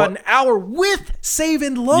realistically, took me about an hour with save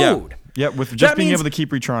and load. Yeah, with just being able to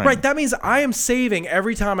keep retrying. Right, that means I am saving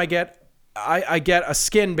every time I get a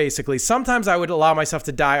skin, basically. Sometimes I would allow myself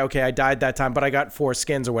to die. Okay, I died that time, but I got 4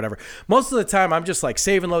 skins or whatever. Most of the time, I'm just like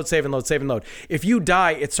save and load, save and load, save and load. If you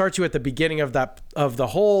die, it starts you at the beginning of the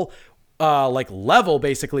whole like level,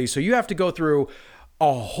 basically. So you have to go through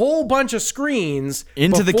a whole bunch of screens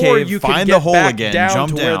into the before cave, you can find get the hole back again, down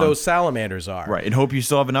jump to down where those salamanders are. Right, and hope you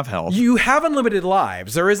still have enough health. You have unlimited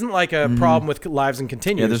lives. There isn't like a problem with lives and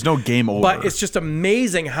continues. Yeah, there's no game over. But it's just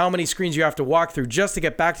amazing how many screens you have to walk through just to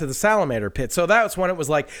get back to the salamander pit. So that's when it was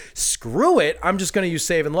like, screw it. I'm just going to use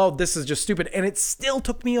save and load. This is just stupid. And it still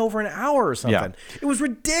took me over an hour or something. Yeah. It was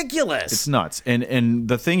ridiculous. It's nuts. And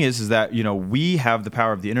the thing is that, we have the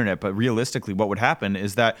power of the internet, but realistically what would happen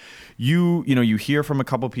is that you hear from a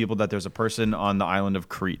couple people that there's a person on the island of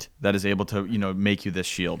Crete that is able to, make you this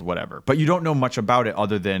shield, whatever. But you don't know much about it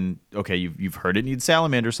other than, okay, you've heard it needs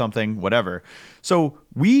salamander or something, whatever. So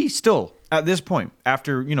we still, at this point,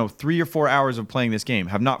 after, 3 or 4 hours of playing this game,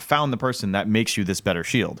 have not found the person that makes you this better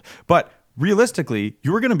shield. But realistically,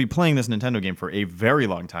 you are going to be playing this Nintendo game for a very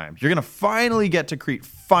long time. You're going to finally get to Crete,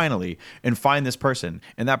 and find this person.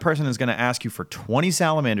 And that person is going to ask you for 20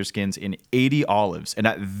 salamander skins and 80 olives. And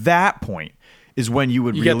at that point is when you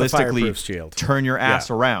would realistically turn your ass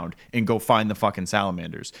around and go find the fucking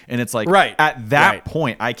salamanders. And it's like, at that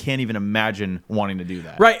point, I can't even imagine wanting to do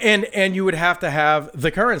that. Right. And you would have to have the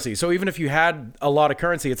currency. So even if you had a lot of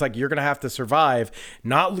currency, it's like you're going to have to survive,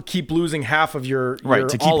 not keep losing half of your to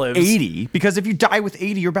keep olives. 80, because if you die with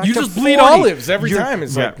 80, you're back to 40. You just bleed olives every time.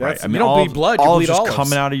 It's like, I mean, you don't bleed blood, you bleed just olives.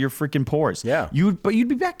 coming out of your freaking pores. Yeah. But you'd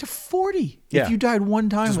be back to 40 if you died one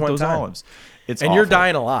time just with one those time. olives. It's and awful. you're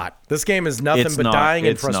dying a lot. This game is nothing but dying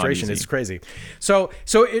and frustration. It's crazy. So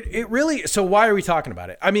it really. So why are we talking about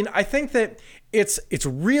it? I mean, I think that it's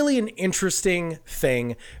really an interesting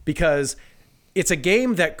thing because it's a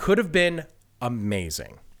game that could have been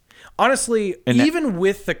amazing. Honestly, even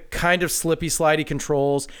with the kind of slippy, slidey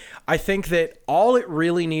controls, I think that all it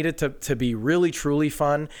really needed to be really, truly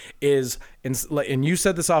fun is, and you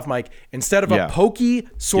said this off mic, instead of a pokey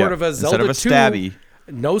sort of a Zelda 2,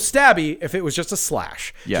 no stabby if it was just a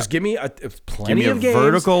slash. Yeah. Just give me plenty a of games.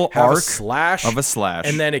 vertical have arc a slash of a slash.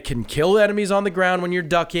 and then it can kill enemies on the ground when you're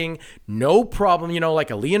ducking. No problem.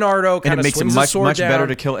 Like a Leonardo kind and it of makes it swings a sword much down. better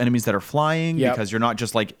to kill enemies that are flying Yep. because you're not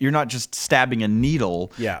just stabbing a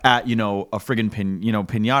needle at a friggin'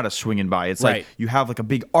 pinata swinging by. It's like you have like a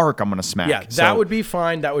big arc I'm gonna smack. Yeah, that would be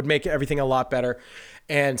fine. That would make everything a lot better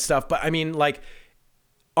and stuff. But I mean, like,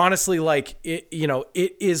 honestly, like it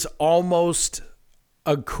is almost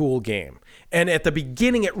a cool game. And at the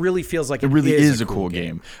beginning, it really feels like it really is a cool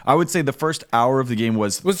game. I would say the first hour of the game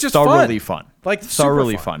was just thoroughly fun. Like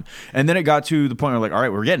thoroughly super fun. And then it got to the point where like, all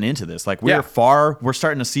right, we're getting into this. Like we're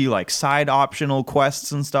starting to see like side optional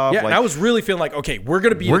quests and stuff. Yeah, like, and I was really feeling like, okay, we're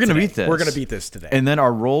gonna beat this. We're gonna beat this today. And then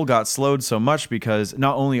our roll got slowed so much because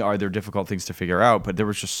not only are there difficult things to figure out, but there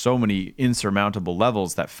was just so many insurmountable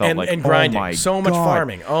levels that felt like grinding, oh my so much God.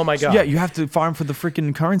 Farming. Oh my God. Yeah, you have to farm for the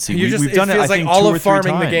freaking currency. We've done it. I think all of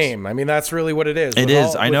farming the game. I mean, that's really what it is. It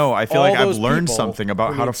is. I know. I feel like I've learned something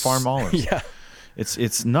about how to needs- farm olives. Yeah.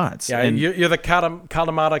 It's nuts. Yeah, and you're the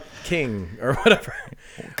Kalamata king or whatever.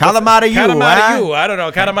 Kalamata you. Kalamata you. I don't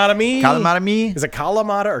know. Kalamata me. Kalamata me. Is it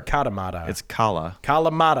Kalamata or Katamata? It's Kala.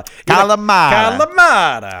 Kalamata. Kalamata.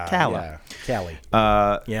 Kalamata. Kala. Cali.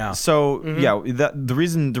 Yeah. So the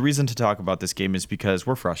reason to talk about this game is because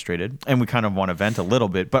we're frustrated and we kind of want to vent a little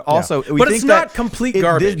bit, but also we but think it's not that complete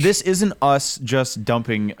garbage. This isn't us just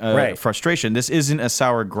dumping frustration. This isn't a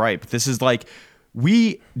sour gripe. This is like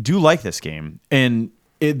we do like this game and.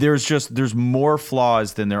 There's more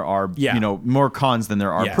flaws than there are, more cons than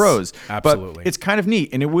there are pros. Absolutely. But it's kind of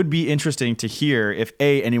neat, and it would be interesting to hear if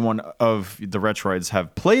anyone of the Retroids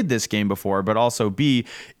have played this game before, but also B,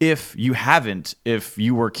 if you haven't, if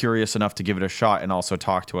you were curious enough to give it a shot and also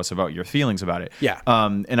talk to us about your feelings about it. Yeah.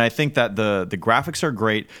 And I think that the graphics are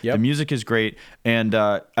great, the music is great, and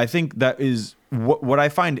I think that is. What I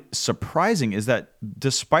find surprising is that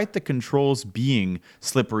despite the controls being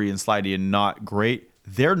slippery and slidey and not great,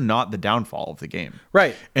 they're not the downfall of the game.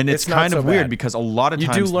 Right. And it's kind of weird because a lot of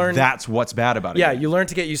times that's what's bad about it. Yeah, you learn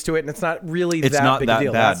to get used to it and it's not really it's that not big that a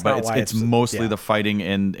deal. bad, That's but not it's mostly the fighting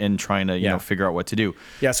and trying to figure out what to do.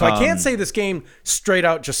 Yeah, so I can't say this game straight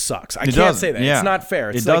out just sucks. I can't say that. Yeah. It's not fair.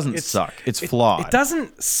 It doesn't suck. It's flawed. It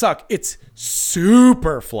doesn't suck. It's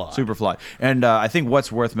super flawed. Super flawed. And I think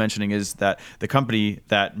what's worth mentioning is that the company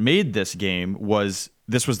that made this game was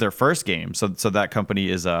their first game. So that company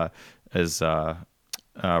is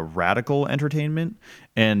Radical Entertainment,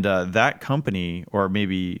 and that company, or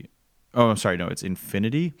maybe, it's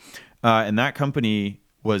Infinity, and that company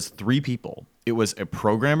was 3 people. It was a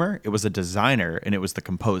programmer, it was a designer, and it was the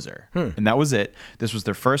composer. And that was it. This was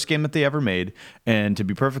their first game that they ever made. And to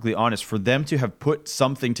be perfectly honest, for them to have put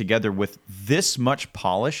something together with this much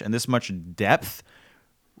polish and this much depth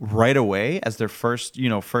right away as their first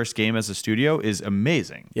game as a studio is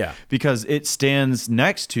amazing. Yeah. Because it stands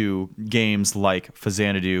next to games like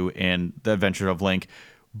Phazanadu and The Adventure of Link,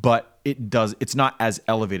 but it's not as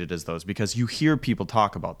elevated as those because you hear people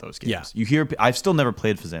talk about those games. Yeah. I've still never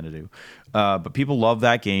played Phazanadu, but people love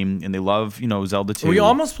that game and they love, Zelda 2. We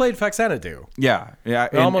almost played Phazanadu. Yeah.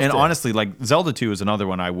 And honestly, like Zelda 2 is another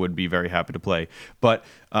one I would be very happy to play. But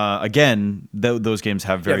again, those games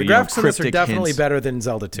have very the graphics in this are cryptic definitely hints. better than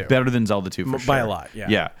Zelda 2. Better than Zelda 2 for sure. By a lot, yeah.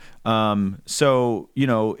 Yeah. So,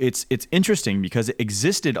 it's interesting because it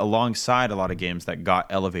existed alongside a lot of games that got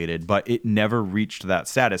elevated, but it never reached that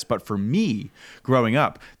status. But for me, growing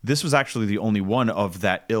up, this was actually the only one of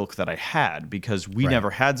that ilk that I had because we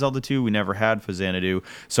never had Zelda 2, we never had Phazanadu.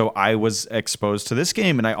 So I was exposed to this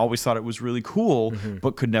game and I always thought it was really cool,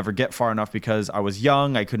 but could never get far enough because I was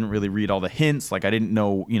young. I couldn't really read all the hints. Like I didn't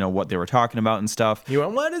know, what they were talking about and stuff. You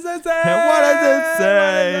went, what does it say? What does it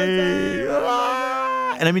say?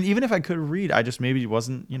 And I mean, even if I could read, I just maybe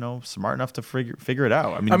wasn't, smart enough to figure it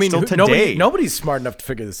out. I mean still today, nobody's smart enough to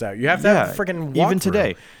figure this out. You have to have a freaking walkthrough. Even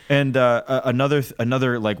today. And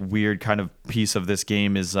another like weird kind of piece of this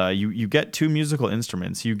game is you get 2 musical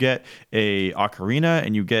instruments. You get a ocarina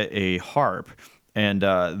and you get a harp. And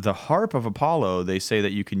the harp of Apollo, they say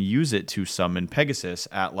that you can use it to summon Pegasus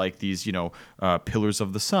at like these, pillars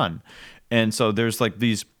of the sun. And so there's like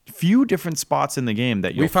these few different spots in the game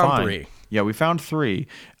that you'll find. We found 3. Yeah, we found 3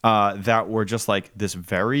 that were just like this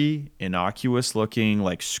very innocuous looking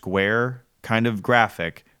like square kind of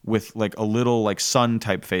graphic with like a little like sun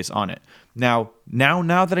type face on it. Now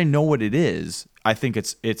that I know what it is, I think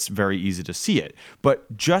it's very easy to see it.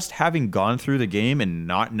 But just having gone through the game and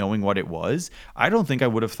not knowing what it was, I don't think I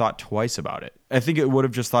would have thought twice about it. I think it would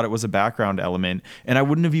have just thought it was a background element, and I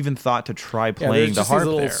wouldn't have even thought to try playing the harp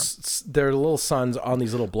there. They're little suns on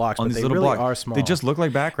these little blocks, but they really are small. They just look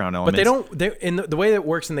like background elements. But they don't. In the way that it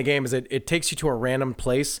works in the game is it takes you to a random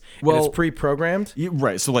place. Well, and it's pre-programmed.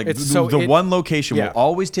 Right. So like the one location will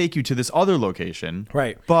always take you to this other location.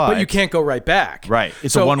 Right. But you can't go right back. Right.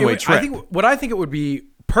 It's a one-way trip. I think it would be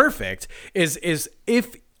perfect is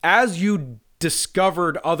if as you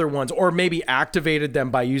discovered other ones or maybe activated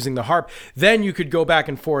them by using the harp, then you could go back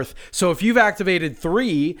and forth. So if you've activated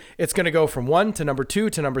 3, it's going to go from 1 to number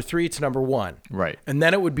 2 to number 3 to number 1. Right. And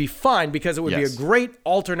then it would be fine because it would be a great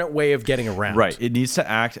alternate way of getting around. Right. It needs to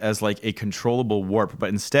act as like a controllable warp, but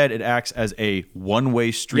instead it acts as a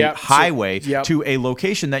one-way street highway to a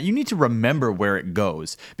location that you need to remember where it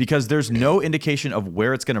goes, because there's no indication of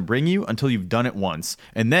where it's going to bring you until you've done it once.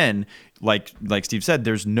 And then like Steve said,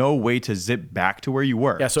 there's no way to zip back to where you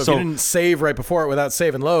were. Yeah, so if you didn't save right before it without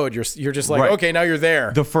save and load, you're just like, okay, now you're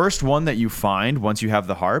there. The first one that you find once you have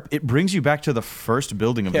the harp, it brings you back to the first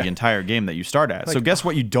building of the entire game that you start at. Like, so guess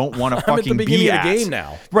what you don't want to fucking be at? I'm at the beginning of the game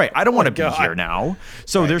now. Right, I don't want to be here now.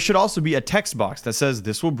 So there should also be a text box that says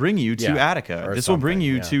this will bring you to Attica. This will bring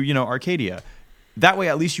you to, Arcadia. That way,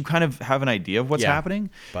 at least you kind of have an idea of what's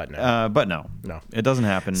happening. But no, it doesn't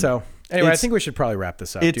happen. So anyway, I think we should probably wrap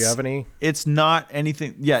this up. Do you have any? It's not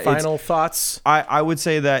anything. Yeah. Final thoughts? I would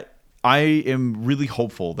say that I am really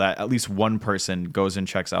hopeful that at least one person goes and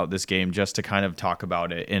checks out this game just to kind of talk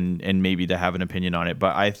about it and maybe to have an opinion on it.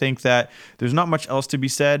 But I think that there's not much else to be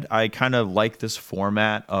said. I kind of like this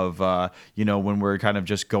format of, when we're kind of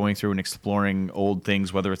just going through and exploring old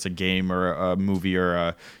things, whether it's a game or a movie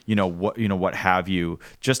or what have you,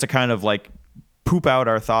 just to kind of like poop out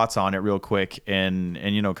our thoughts on it real quick and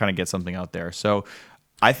kind of get something out there. So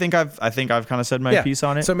I think I've kind of said my piece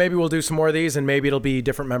on it. So maybe we'll do some more of these, and maybe it'll be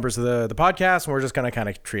different members of the podcast, and we're just going to kind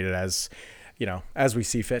of treat it as, as we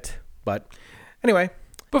see fit. But anyway,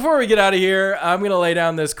 before we get out of here, I'm going to lay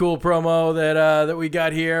down this cool promo that we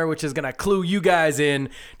got here, which is going to clue you guys in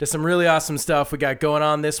to some really awesome stuff we got going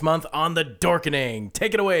on this month on the Dorkening.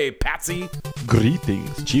 Take it away, Patsy.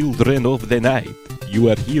 Greetings, children of the night. You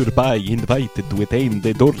are hereby invited to attend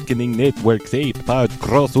the Dorkening Network's 8-part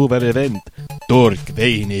crossover event,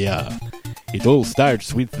 Dorkvania. It all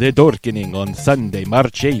starts with the Dorkening on Sunday,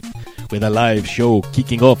 March 8th, with a live show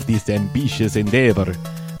kicking off this ambitious endeavor.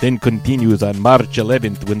 Then continues on March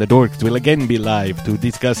 11th when the Dorks will again be live to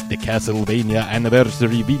discuss the Castlevania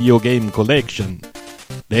Anniversary Video Game Collection.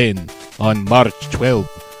 Then, on March 12th,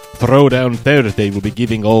 Throwdown Thursday will be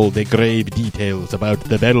giving all the grave details about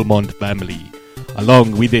the Belmont family,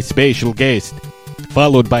 along with a special guest,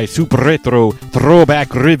 followed by Super Retro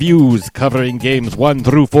Throwback Reviews covering games 1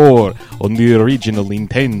 through 4 on the original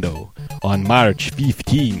Nintendo on March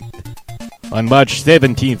 15th. On March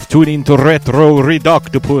 17th, tune in to Retro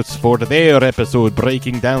Redoctopus for their episode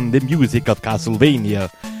breaking down the music of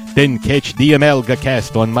Castlevania. Then catch the Amalga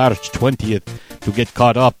Cast on March 20th to get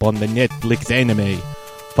caught up on the Netflix anime.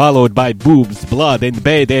 Followed by Boobs, Blood, and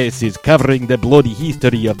Badasses covering the bloody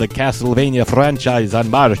history of the Castlevania franchise on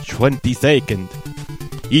March 22nd.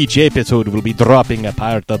 Each episode will be dropping a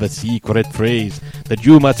part of a secret phrase that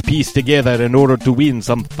you must piece together in order to win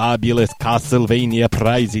some fabulous Castlevania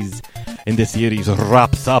prizes. And the series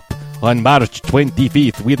wraps up on March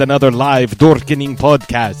 25th with another live Dorkening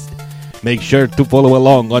podcast. Make sure to follow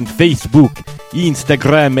along on Facebook,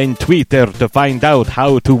 Instagram, and Twitter to find out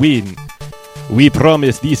how to win. We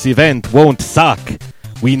promise this event won't suck.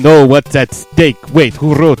 We know what's at stake. Wait,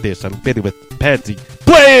 who wrote this? I'm better with Patsy.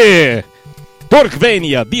 Play!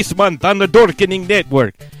 Dorkvania, this month on the Dorkening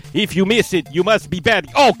Network. If you miss it, you must be bad.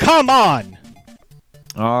 Oh, come on!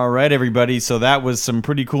 All right, everybody. So that was some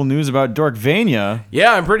pretty cool news about Dorkvania.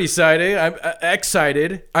 Yeah, I'm pretty excited. I'm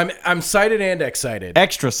excited. I'm cited and excited.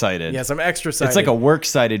 Extra cited. Yes, I'm extra cited. It's like a works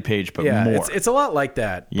cited page, but more. It's a lot like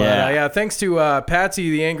that. Yeah. But, thanks to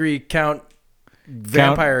Patsy, the angry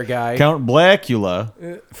vampire guy, Count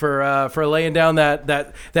Blackula, for laying down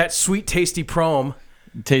that sweet, tasty prom.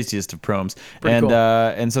 Tastiest of proms. Pretty cool.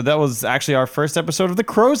 And so that was actually our first episode of the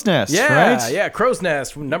Crow's Nest, right? Yeah, Crow's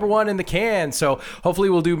Nest, number 1 in the can. So hopefully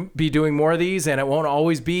we'll be doing more of these, and it won't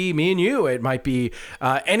always be me and you. It might be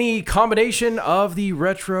any combination of the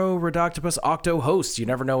Retro Redoctopus Octo hosts. You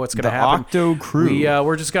never know what's going to happen. The Octo crew.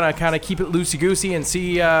 We're just going to kind of keep it loosey-goosey and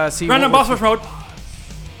see Random boss rush mode.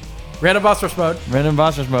 Random boss rush mode. Random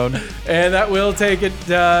boss rush mode. And that will take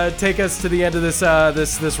us to the end of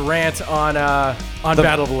this rant on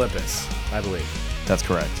Battle of Olympus, I believe. That's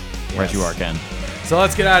correct. Yes. Right, you are, Ken. So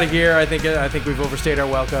let's get out of here. I think we've overstayed our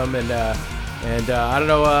welcome, and I don't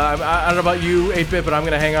know. I don't know about you, 8-Bit, but I'm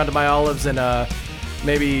gonna hang on to my olives and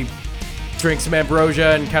maybe drink some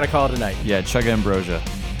ambrosia and kind of call it a night. Yeah, chug ambrosia.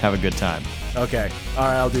 Have a good time. Okay. All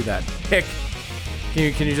right, I'll do that. Hick.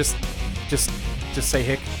 Can you just say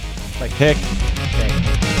hick? Like Hick. Okay.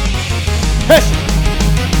 Hick.